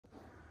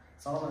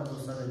Salam əziz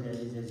dostlar və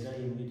dəyərli izləyicilər,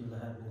 yeni videoda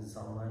hər birinizi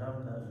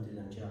salamlayıram və ümid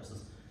edirəm ki,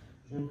 yaxşısınız.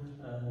 Bugün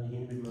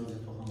yeni bir mövzuya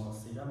toxunmaq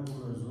istəyirəm. Bu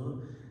mövzu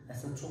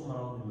əslində çox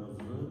maraqlı bir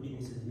mövzudur. Bir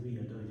neçə dili bir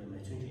yerdə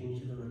öyrənmək. Çünki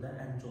indiki dövrdə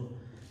ən çox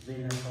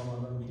verilən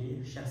suallardan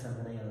biri, şəxsən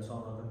mənə gələn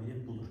suallardan biri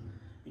budur.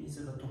 Bir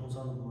neçə də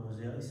toxunsam bu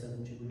mövzuya,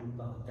 istədim ki, bugün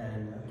daha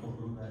dərindən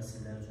toxunum və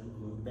sizlər üçün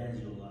bunun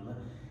bəzi yollarını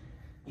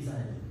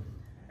izah edim.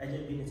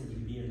 Əgər bir neçə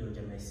dili bir yerdə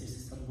öyrənmək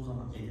istəyirsinizsə, bu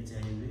zaman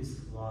edəcəyiniz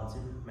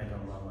vacib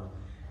məqamlar var.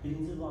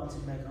 Birinci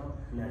vacib məqam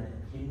nədir?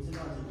 Birinci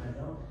vacib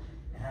məqam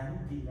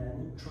həmin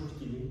dillərin kök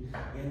dili,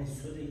 yəni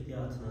söz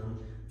ehtiyatının,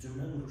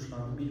 cümlə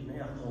quruluşlarının bir-birinə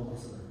yaxın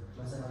olmasıdır.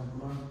 Məsələn,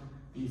 buna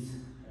biz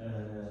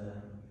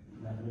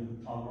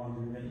Alman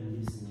dili və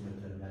İngilis dilini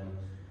götürə bilərik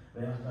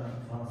və yaxud da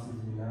fransız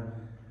dilindən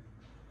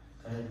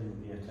Kore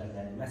dilini götürə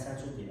bilərik.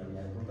 Məsələn, çox deyirəm,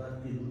 yəni burada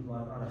dil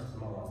qruplarını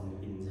araşdırmaq lazımdır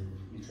birinci,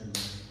 ilk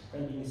öncə.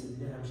 Mən bir neçə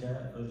dili həmişə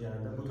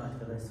öyrənəndə bu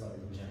taktikadan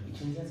istifadə edəcəm.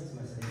 İkinci əsas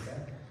məsələ isə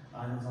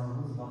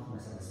ayrılacağınız vaxt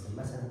məsələsidir.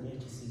 Məsələn, deyək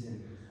ki, sizin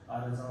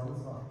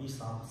ayrılacağınız vaxt 1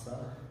 saatdırsa,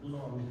 bu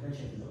zaman mütləq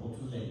şəkildə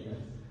 30 dəqiqə,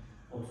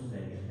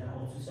 yəni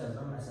 30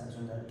 sözdən məsəl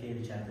üçün də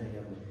qeyri-şərti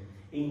rəqəmdir.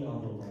 Eyni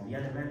anda olmalı.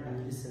 Yəni, mən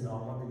İngilis dilində,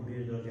 Alman dilini bir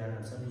yerdə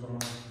öyrənirəmsə, bu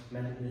zaman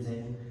mən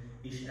biləcəyim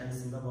iş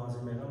əslində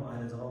vacib məqam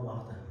ayrılacağı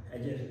vaxtdır.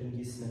 Əgər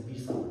İngilis dilində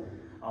 1 saat,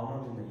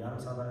 Alman dilində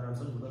yarım saat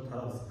ayrılamsa, burada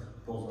tarazlıq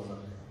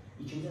pozulacaq.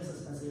 İkinci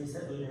əsas məsələ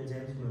isə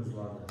öyrənəcəyimiz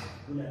mövzulardır.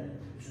 Bu nədir?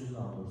 Üçüncü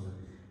daha doğrusu.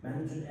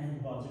 Mənim üçün ən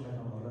vacib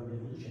məqamlardan biri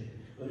budur ki,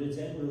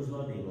 öyrənəcəyim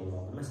mövzular deyil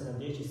olmalıdır. Məsələn,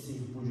 deyək ki,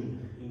 siz bugün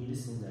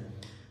İngilis dilində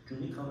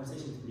günlük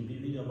conversation tipli bir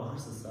video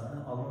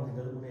baxırsınızsa, Alman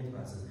dilində bunu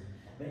etməlisiniz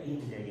və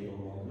eyni dəqiqədə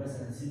olmalıdır.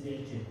 Məsələn, siz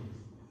deyək ki,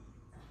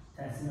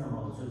 təhsil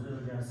almalı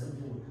sözlər öyrənirsə,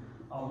 bu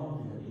Alman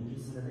dilində,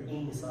 İngilis dilində də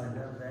eyni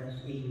sayıda və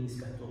eyni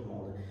nisbətdə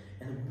olmalıdır.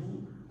 Yəni, bu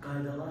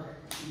qaydalar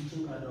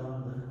ilkin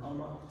qaydalardır,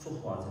 amma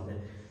çox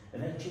vacibdir.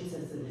 Və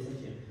kimsə desə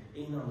ki,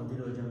 eyni anda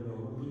dil öyrənmək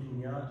olur, bu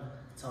dünya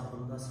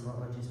çapında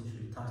sınavdan keçmiş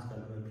bir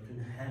taktikadır və bütün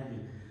hər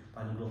bir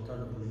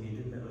poliglotlar da bunu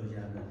edir və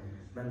öyrənir.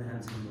 Mən də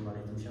həmçinin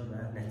bunları etmişəm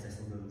və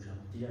nəticəsini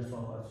görmüşəm. Digər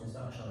suallar üçün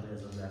isə aşağıda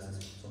yaza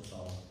bilərsiniz. Çox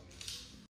sağ olun.